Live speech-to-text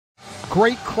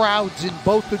great crowds in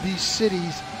both of these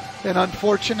cities, and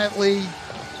unfortunately,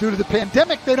 due to the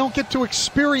pandemic, they don't get to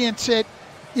experience it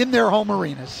in their home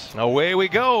arenas. Away we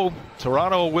go.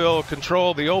 Toronto will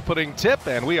control the opening tip,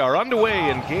 and we are underway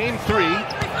in Game 3.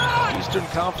 Eastern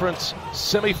Conference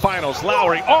semifinals.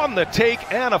 Lowry on the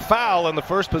take and a foul in the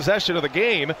first possession of the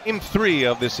game. Game 3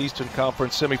 of this Eastern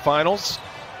Conference semifinals.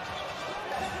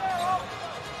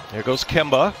 Here goes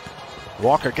Kemba.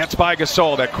 Walker gets by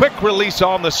Gasol. That quick release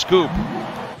on the scoop.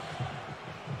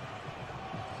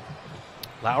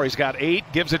 Lowry's got 8,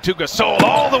 gives it to Gasol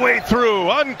all the way through,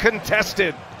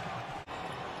 uncontested.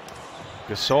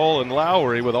 Gasol and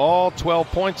Lowry with all 12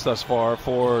 points thus far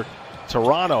for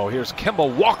Toronto. Here's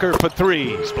Kemba Walker for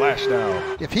 3. Splash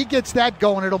now. If he gets that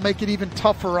going, it'll make it even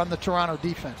tougher on the Toronto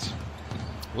defense.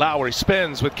 Lowry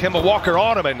spins with Kemba Walker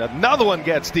on him, and another one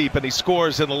gets deep, and he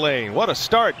scores in the lane. What a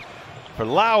start for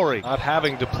Lowry. Not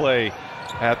having to play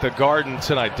at the Garden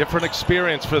tonight. Different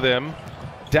experience for them.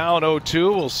 Down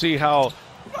 0-2. We'll see how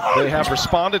they have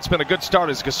responded. It's been a good start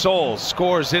as Gasol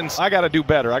scores in. I got to do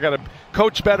better. I got to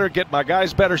coach better, get my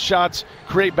guys better shots,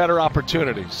 create better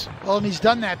opportunities. Well, and he's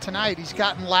done that tonight. He's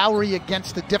gotten Lowry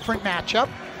against a different matchup.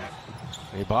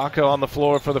 Ibaka on the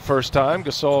floor for the first time.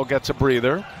 Gasol gets a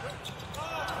breather.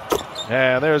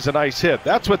 And there's a nice hit.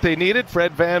 That's what they needed.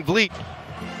 Fred VanVleet.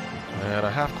 And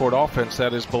a half-court offense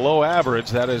that is below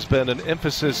average. That has been an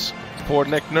emphasis for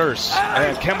Nick Nurse.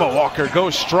 And Kemba Walker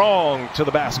goes strong to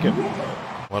the basket.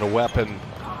 What a weapon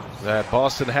that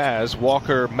Boston has.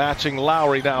 Walker matching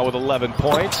Lowry now with 11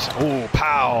 points. Ooh,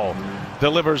 Powell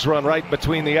delivers run right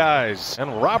between the eyes.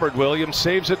 And Robert Williams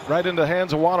saves it right into the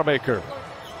hands of Wanamaker.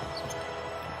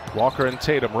 Walker and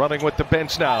Tatum running with the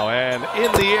bench now. And in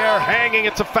the air, hanging.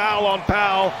 It's a foul on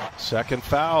Powell. Second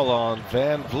foul on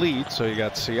VanVleet. So you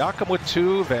got Siakam with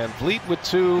 2, VanVleet with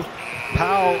 2,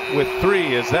 Powell with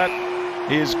 3. Is that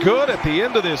is good at the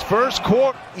end of this first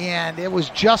quarter. And it was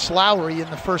just Lowry in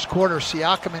the first quarter.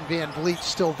 Siakam and VanVleet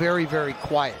still very, very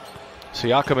quiet.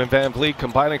 Siakam and VanVleet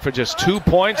combining for just 2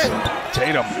 points.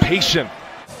 Tatum patient.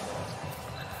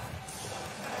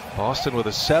 Boston with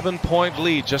a 7-point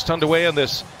lead just underway in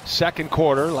this second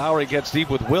quarter. Lowry gets deep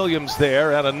with Williams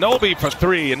there. Anunoby for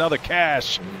 3. Another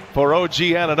cash for OG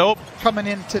Anunoby. Coming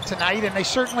into tonight, and they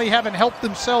certainly haven't helped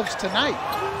themselves tonight.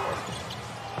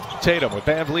 Tatum with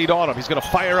VanVleet on him. He's going to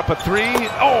fire up a 3.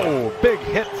 Oh, big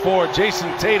hit for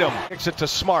Jason Tatum. Kicks it to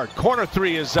Smart. Corner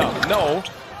 3 is up. No.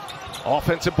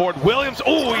 Offensive board. Williams.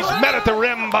 Oh, he's met at the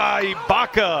rim by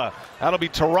Ibaka. That'll be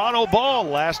Toronto ball.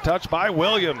 Last touch by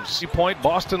Williams. 3-point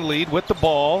Boston lead with the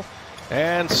ball.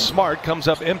 And Smart comes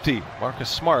up empty. Marcus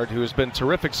Smart, who has been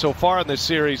terrific so far in this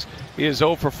series, is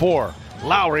 0 for 4.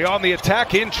 Lowry on the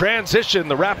attack in transition.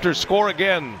 The Raptors score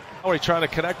again. Lowry trying to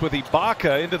connect with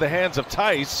Ibaka into the hands of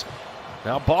Tice.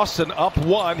 Now Boston up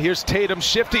 1. Here's Tatum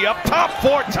shifty up top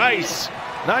for Tice.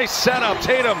 Nice setup.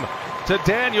 Tatum to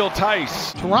Daniel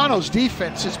Tice. Toronto's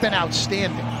defense has been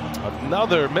outstanding.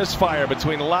 Another misfire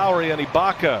between Lowry and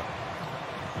Ibaka.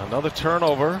 Another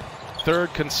turnover.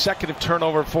 Third consecutive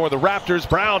turnover for the Raptors.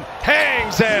 Brown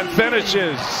hangs and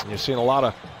finishes. You're seeing a lot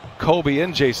of Kobe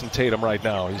in Jason Tatum right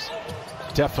now. He's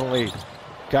definitely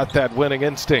got that winning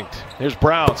instinct. Here's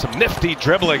Brown, some nifty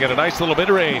dribbling and a nice little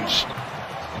mid-range.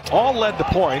 All led to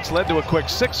points, led to a quick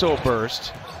 6-0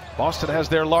 burst. Boston has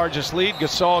their largest lead.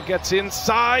 Gasol gets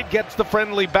inside, gets the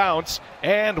friendly bounce,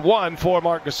 and 1 for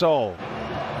Marc Gasol.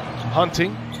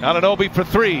 Hunting, Anunoby for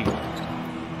 3.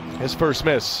 His first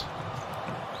miss.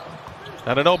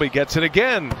 Anunoby gets it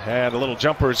again, and a little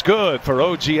jumper is good for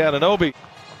OG Anunoby.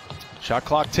 Shot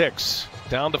clock ticks,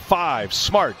 down to 5.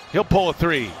 Smart, he'll pull a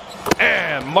 3.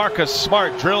 And Marcus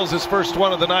Smart drills his first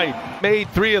one of the night. Made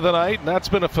 3 of the night, and that's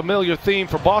been a familiar theme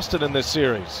for Boston in this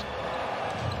series.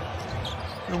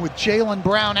 And with Jaylen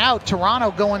Brown out,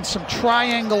 Toronto going some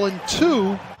triangle and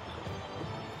 2.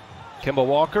 Kemba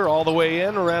Walker all the way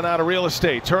in, ran out of real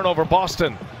estate. Turnover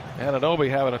Boston. Anunoby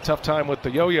having a tough time with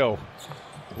the yo-yo.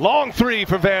 Long 3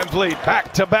 for VanVleet.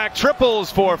 Back-to-back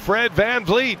triples for Fred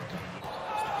VanVleet.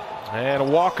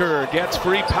 And Walker gets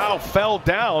free. Powell fell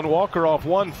down. Walker off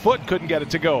 1 foot, couldn't get it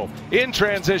to go. In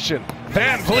transition,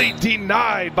 VanVleet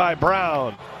denied by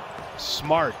Brown.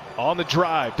 Smart on the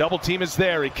drive. Double team is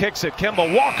there. He kicks it.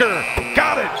 Kemba Walker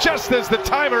got it just as the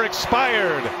timer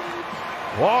expired.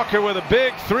 Walker with a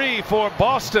big 3 for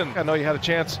Boston. I know you had a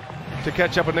chance to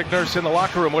catch up with Nick Nurse in the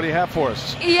locker room. What do you have for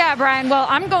us? Yeah, Brian, well,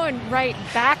 I'm going right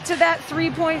back to that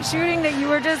 3-point shooting that you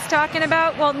were just talking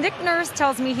about. Well, Nick Nurse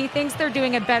tells me he thinks they're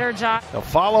doing a better job. Now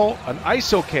follow an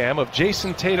ISO cam of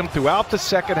Jason Tatum throughout the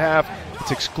second half.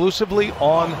 It's exclusively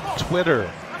on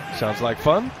Twitter. Sounds like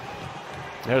fun?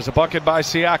 There's a bucket by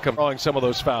Siakam, drawing some of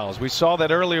those fouls. We saw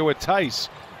that earlier with Tice,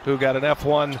 who got an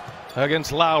F1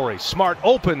 against Lowry. Smart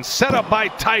open, set up by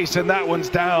Tice, and that one's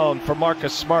down for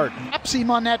Marcus Smart. Taps him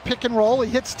on that pick and roll.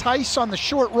 He hits Tice on the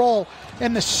short roll,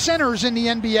 and the centers in the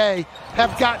NBA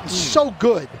have gotten so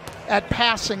good at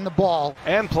passing the ball.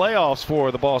 And playoffs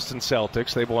for the Boston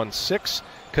Celtics. They've won 6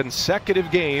 consecutive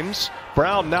games.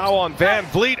 Brown now on Van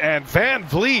Vliet, and Van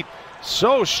Vliet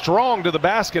so strong to the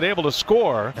basket, able to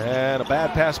score. And a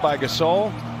bad pass by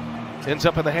Gasol. Ends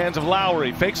up in the hands of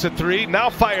Lowry. Fakes a 3, now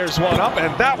fires one up,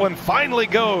 and that one finally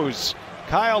goes.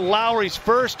 Kyle Lowry's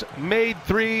first made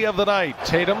 3 of the night.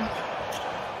 Tatum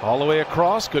all the way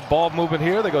across. Good ball movement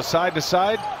here. They go side to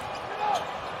side.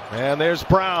 And there's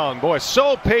Brown. Boy,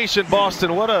 so patient,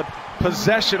 Boston. What a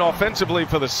possession offensively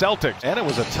for the Celtics. And it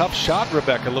was a tough shot,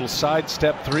 Rebecca. A little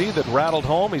sidestep 3 that rattled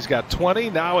home. He's got 20.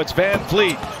 Now it's Van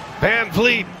Vliet. Van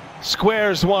Vliet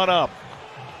squares one up.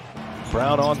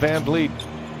 Brown on Van Vliet.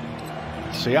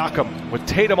 Siakam with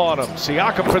Tatum on him.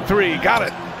 Siakam for 3. Got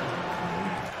it.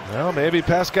 Well, maybe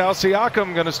Pascal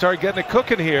Siakam going to start getting it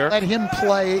cooking here. Let him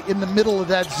play in the middle of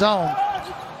that zone.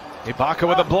 Ibaka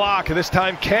with a block. This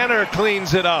time Kanter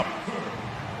cleans it up.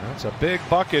 That's a big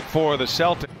bucket for the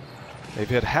Celtics. They've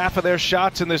hit half of their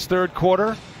shots in this third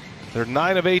quarter. They're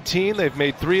 9 of 18. They've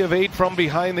made 3 of 8 from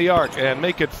behind the arc and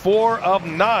make it 4 of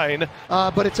 9.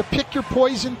 But it's a pick your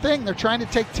poison thing. They're trying to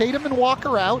take Tatum and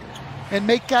Walker out and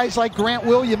make guys like Grant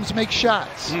Williams make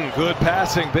shots. Good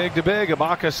passing, big to big.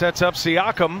 Ibaka sets up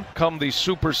Siakam. Come the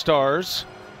superstars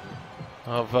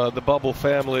of the bubble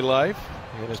family life.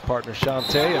 And his partner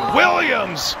Shante, and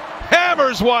Williams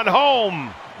hammers one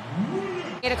home.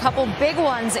 A couple big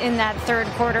ones in that third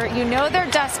quarter. You know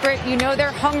they're desperate. You know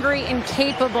they're hungry and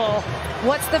capable.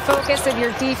 What's the focus of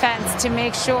your defense to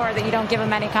make sure that you don't give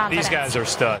them any confidence? These guys are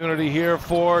stuck. Opportunity here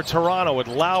for Toronto with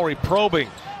Lowry probing.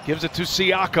 Gives it to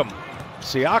Siakam.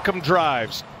 Siakam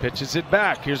drives, pitches it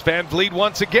back. Here's Van Vliet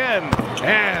once again.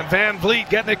 And Van Vliet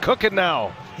getting it cooking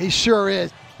now. He sure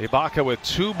is. Ibaka with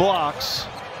 2 blocks.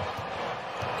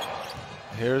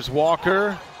 Here's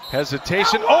Walker.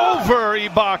 Hesitation over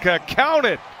Ibaka. Count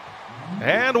it.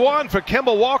 And 1 for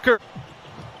Kemba Walker.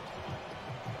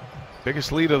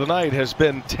 Biggest lead of the night has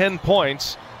been 10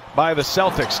 points by the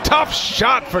Celtics. Tough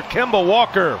shot for Kemba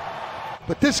Walker.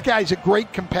 But this guy's a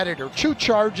great competitor. 2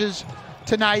 charges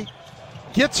tonight.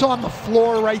 Gets on the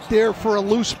floor right there for a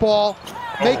loose ball,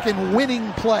 making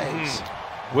winning plays.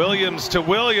 Williams to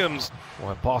Williams.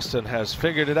 Well, Boston has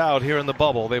figured it out here in the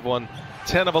bubble. They've won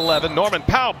 10 of 11. Norman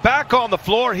Powell back on the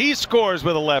floor. He scores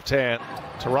with a left hand.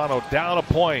 Toronto down a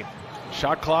point.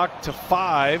 Shot clock to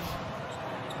 5.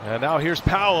 And now here's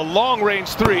Powell, a long-range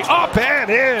 3. Up and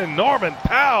in. Norman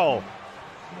Powell.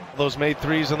 Those made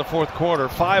 3s in the fourth quarter.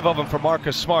 5 of them for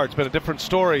Marcus Smart. It's been a different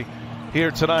story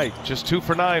here tonight. Just 2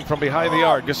 for 9 from behind the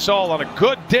arc. Gasol on a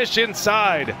good dish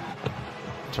inside.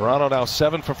 Toronto now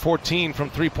 7 for 14 from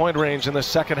three-point range in the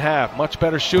second half. Much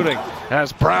better shooting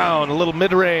as Brown, a little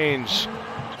mid-range.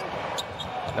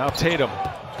 Now Tatum,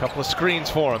 a couple of screens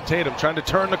for him. Tatum trying to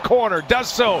turn the corner, does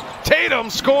so. Tatum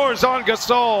scores on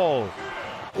Gasol.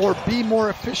 Or be more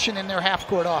efficient in their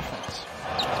half-court offense.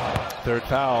 Third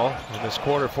foul in this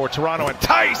quarter for Toronto, and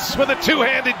Tice with a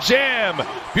 2-handed jam.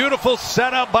 Beautiful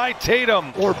setup by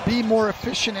Tatum. Or be more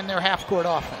efficient in their half-court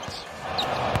offense.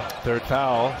 Third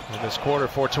foul in this quarter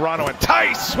for Toronto, and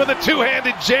Tice with a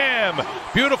 2-handed jam.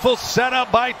 Beautiful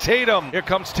setup by Tatum. Here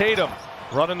comes Tatum,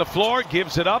 running the floor,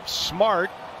 gives it up. Smart,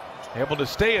 able to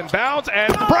stay in bounds,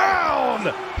 and Brown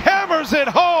hammers it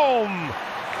home.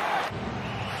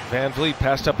 Van Vliet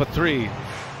passed up a 3.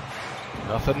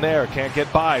 Nothing there, can't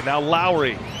get by. Now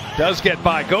Lowry does get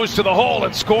by, goes to the hole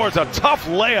and scores a tough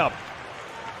layup.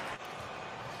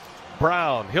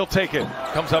 Brown, he'll take it,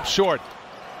 comes up short.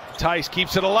 Tice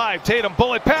keeps it alive. Tatum,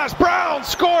 bullet pass. Brown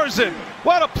scores it.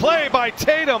 What a play by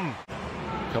Tatum.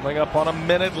 Coming up on a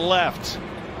minute left.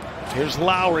 Here's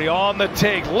Lowry on the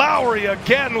take. Lowry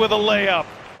again with a layup.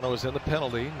 Was in the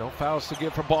penalty. No fouls to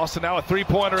give for Boston. Now a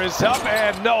 3-pointer is up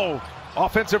and no.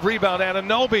 Offensive rebound.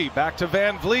 Anunoby back to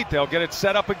Van Vliet. They'll get it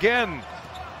set up again.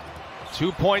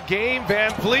 2-point game.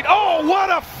 Van Vliet. Oh, what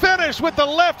a finish with the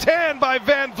left hand by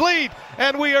Van Vliet.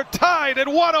 And we are tied at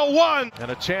 101.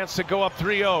 And a chance to go up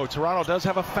 3-0. Toronto does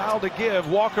have a foul to give.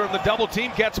 Walker in the double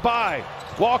team gets by.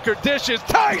 Walker dishes.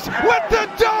 Tice with the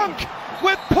dunk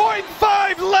with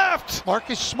 0.5 left.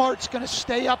 Marcus Smart's going to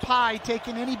stay up high,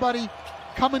 taking anybody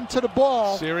coming to the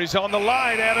ball. Series on the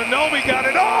line. Anunoby got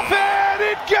it off and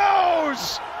it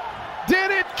goes.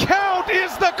 Did it count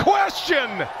is the question.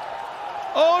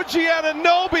 OG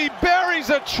Anunoby buries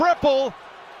a triple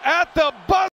at the buzzer.